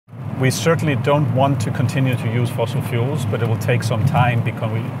We certainly don't want to continue to use fossil fuels, but it will take some time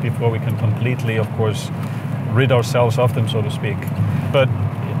before we can completely, of course, rid ourselves of them, so to speak. But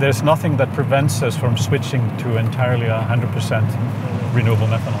there's nothing that prevents us from switching to entirely 100% renewable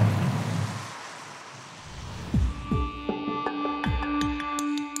methanol.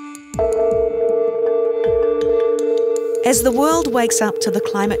 As the world wakes up to the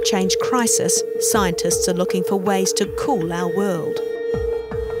climate change crisis, scientists are looking for ways to cool our world.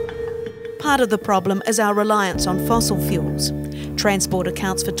 Part of the problem is our reliance on fossil fuels. Transport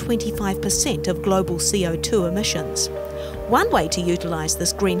accounts for 25% of global CO2 emissions. One way to utilise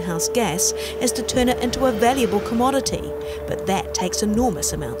this greenhouse gas is to turn it into a valuable commodity, but that takes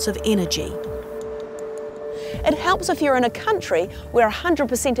enormous amounts of energy. It helps if you're in a country where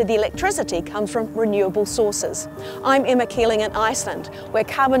 100% of the electricity comes from renewable sources. I'm Emma Keeling in Iceland, where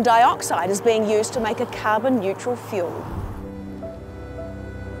carbon dioxide is being used to make a carbon-neutral fuel.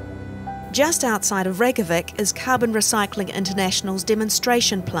 Just outside of Reykjavik is Carbon Recycling International's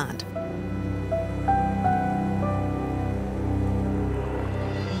demonstration plant.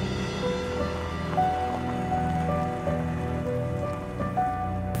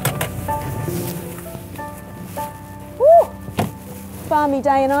 Balmy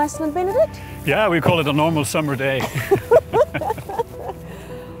day in Iceland, Benedict? Yeah, we call it a normal summer day.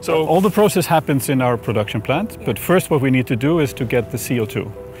 So all the process happens in our production plant, but first what we need to do is to get the CO2.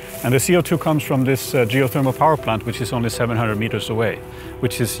 And the CO2 comes from this geothermal power plant, which is only 700 meters away,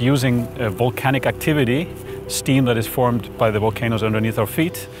 which is using volcanic activity, steam that is formed by the volcanoes underneath our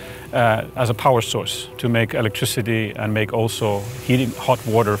feet, as a power source to make electricity and make also heating hot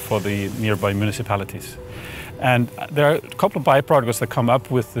water for the nearby municipalities. And there are a couple of byproducts that come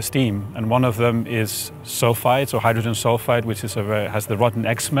up with the steam, and one of them is sulfides, or hydrogen sulfide, which is has the rotten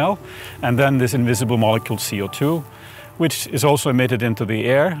egg smell, and then this invisible molecule CO2, which is also emitted into the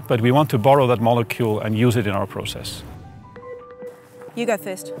air, but we want to borrow that molecule and use it in our process. You go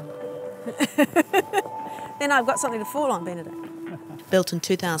first. Then I've got something to fall on, Benedict. Built in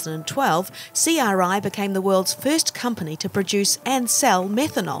 2012, CRI became the world's first company to produce and sell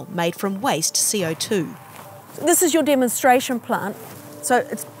methanol made from waste CO2. This is your demonstration plant, so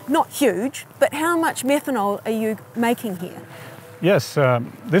it's not huge, but how much methanol are you making here? Yes,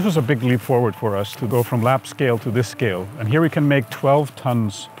 this was a big leap forward for us to go from lab scale to this scale. And here we can make 12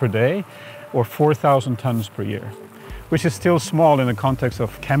 tons per day or 4,000 tons per year, which is still small in the context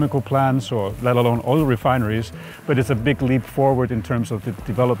of chemical plants or let alone oil refineries, but it's a big leap forward in terms of the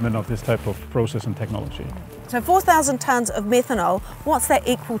development of this type of process and technology. So 4,000 tons of methanol, what's that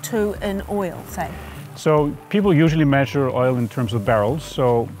equal to in oil, say? So people usually measure oil in terms of barrels,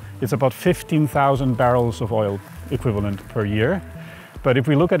 so it's about 15,000 barrels of oil equivalent per year. But if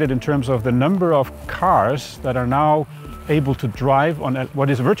we look at it in terms of the number of cars that are now able to drive on what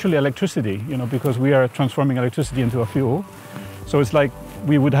is virtually electricity, because we are transforming electricity into a fuel. So it's like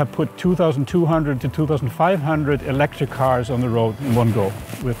we would have put 2,200 to 2,500 electric cars on the road in one go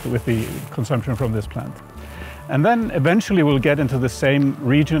with the consumption from this plant. And then eventually we'll get into the same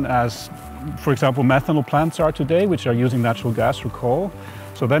region as, for example, methanol plants are today, which are using natural gas or coal.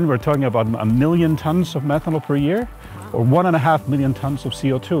 So then we're talking about 1 million tons of methanol per year, or 1.5 million tons of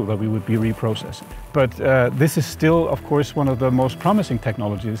CO2 that we would be reprocessing. But this is still, of course, one of the most promising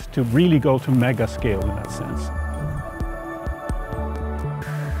technologies to really go to mega scale in that sense.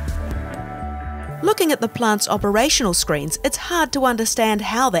 Looking at the plant's operational screens, it's hard to understand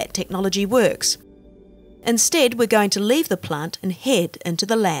how that technology works. Instead, we're going to leave the plant and head into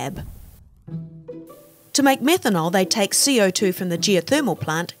the lab. To make methanol, they take CO2 from the geothermal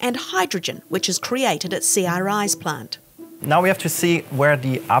plant and hydrogen, which is created at CRI's plant. Now we have to see where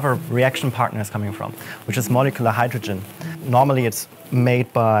the other reaction partner is coming from, which is molecular hydrogen. Normally it's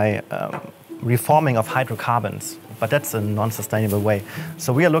made by reforming of hydrocarbons, but that's a non-sustainable way.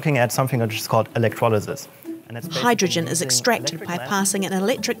 So we are looking at something that is called electrolysis. Hydrogen is extracted by passing an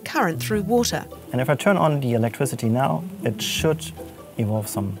electric current through water. And if I turn on the electricity now, it should evolve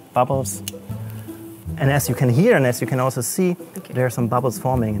some bubbles. And as you can hear and as you can also see, there are some bubbles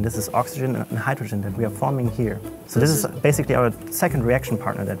forming, and this is oxygen and hydrogen that we are forming here. So this is basically our second reaction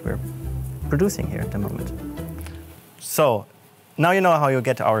partner that we're producing here at the moment. So now you know how you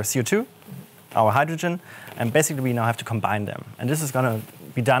get our CO2, our hydrogen, and basically we now have to combine them. And this is going to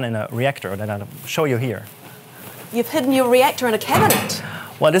be done in a reactor that I'll show you here. You've hidden your reactor in a cabinet.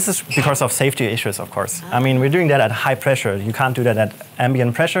 Well, this is because of safety issues, of course. I mean, we're doing that at high pressure. You can't do that at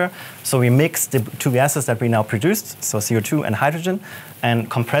ambient pressure. So we mix the two gases that we now produced, so CO2 and hydrogen,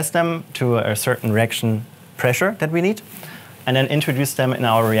 and compress them to a certain reaction pressure that we need, and then introduce them in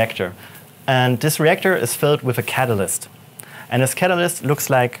our reactor. And this reactor is filled with a catalyst. And this catalyst looks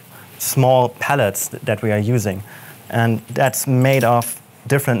like small pellets that we are using. And that's made of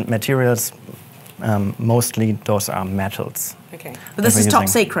different materials. Mostly those are metals. Okay. But this is top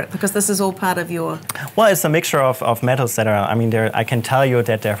secret because this is all part of your... Well, it's a mixture of metals that are, I mean, I can tell you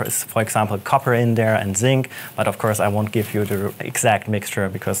that there is, for example, copper in there and zinc, but of course I won't give you the exact mixture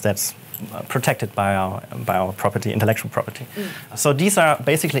because that's protected by our property, intellectual property. So these are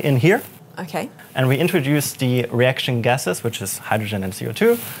basically in here. Okay. And we introduce the reaction gases, which is hydrogen and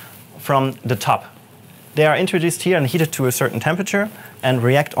CO2, from the top. They are introduced here and heated to a certain temperature and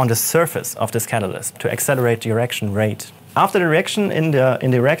react on the surface of this catalyst to accelerate the reaction rate. After the reaction in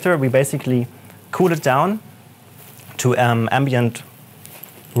the reactor, we basically cool it down to ambient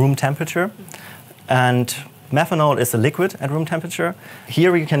room temperature. And methanol is a liquid at room temperature.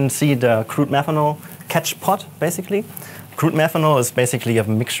 Here we can see the crude methanol catch pot, basically. Crude methanol is basically a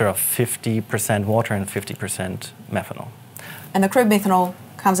mixture of 50% water and 50% methanol. And the crude methanol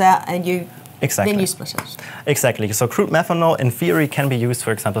comes out and Exactly. Then you split it. Exactly. So crude methanol, in theory, can be used,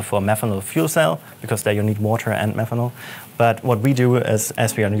 for example, for a methanol fuel cell, because there you need water and methanol. But what we do is,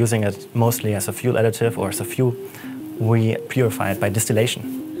 as we are using it mostly as a fuel additive or as a fuel, we purify it by distillation.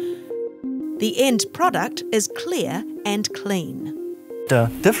 The end product is clear and clean.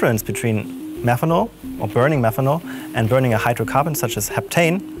 The difference between methanol, or burning methanol, and burning a hydrocarbon such as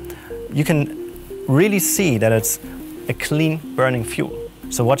heptane, you can really see that it's a clean burning fuel.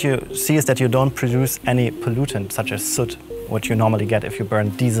 So what you see is that you don't produce any pollutant, such as soot, which you normally get if you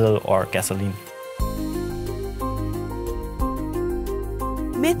burn diesel or gasoline.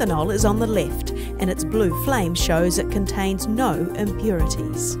 Methanol is on the left, and its blue flame shows it contains no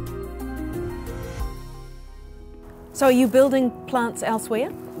impurities. So are you building plants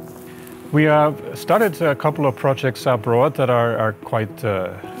elsewhere? We have started a couple of projects abroad that are quite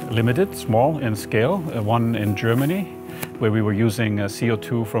limited, small in scale. One in Germany, where we were using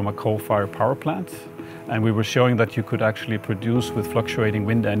CO2 from a coal-fired power plant. And we were showing that you could actually produce with fluctuating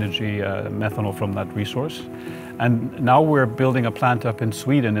wind energy methanol from that resource. And now we're building a plant up in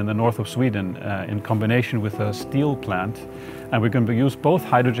Sweden, in the north of Sweden, in combination with a steel plant. And we're going to use both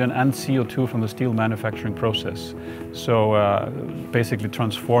hydrogen and CO2 from the steel manufacturing process. So basically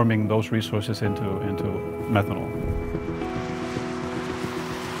transforming those resources into methanol.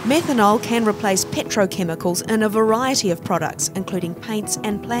 Methanol can replace petrochemicals in a variety of products, including paints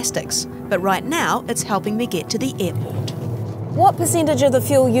and plastics. But right now, it's helping me get to the airport. What percentage of the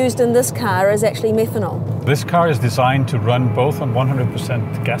fuel used in this car is actually methanol? This car is designed to run both on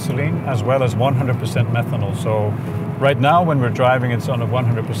 100% gasoline as well as 100% methanol. So right now, when we're driving, it's on a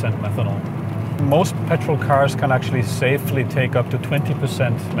 100% methanol. Most petrol cars can actually safely take up to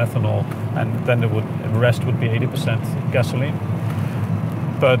 20% methanol, and then the rest would be 80% gasoline.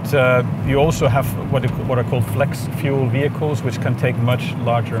 But you also have what are called flex fuel vehicles, which can take much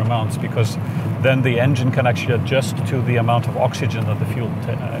larger amounts, because then the engine can actually adjust to the amount of oxygen that the fuel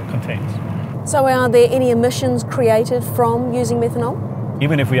contains. So are there any emissions created from using methanol?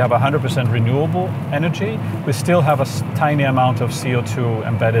 Even if we have 100% renewable energy, we still have a tiny amount of CO2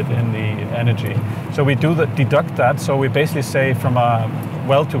 embedded in the energy. So we deduct that. So we basically say, from a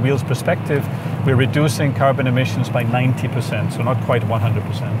well-to-wheels perspective, we're reducing carbon emissions by 90%, so not quite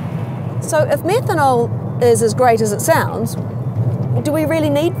 100%. So if methanol is as great as it sounds, do we really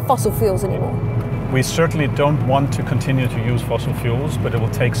need fossil fuels anymore? We certainly don't want to continue to use fossil fuels, but it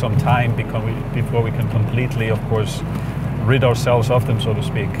will take some time before we can completely, of course, rid ourselves of them, so to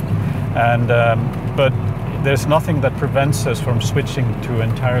speak. And but there's nothing that prevents us from switching to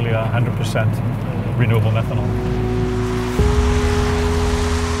entirely 100% renewable methanol.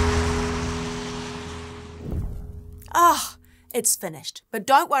 It's finished. But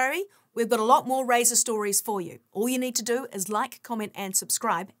don't worry, we've got a lot more Razor stories for you. All you need to do is like, comment and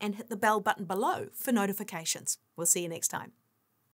subscribe, and hit the bell button below for notifications. We'll see you next time.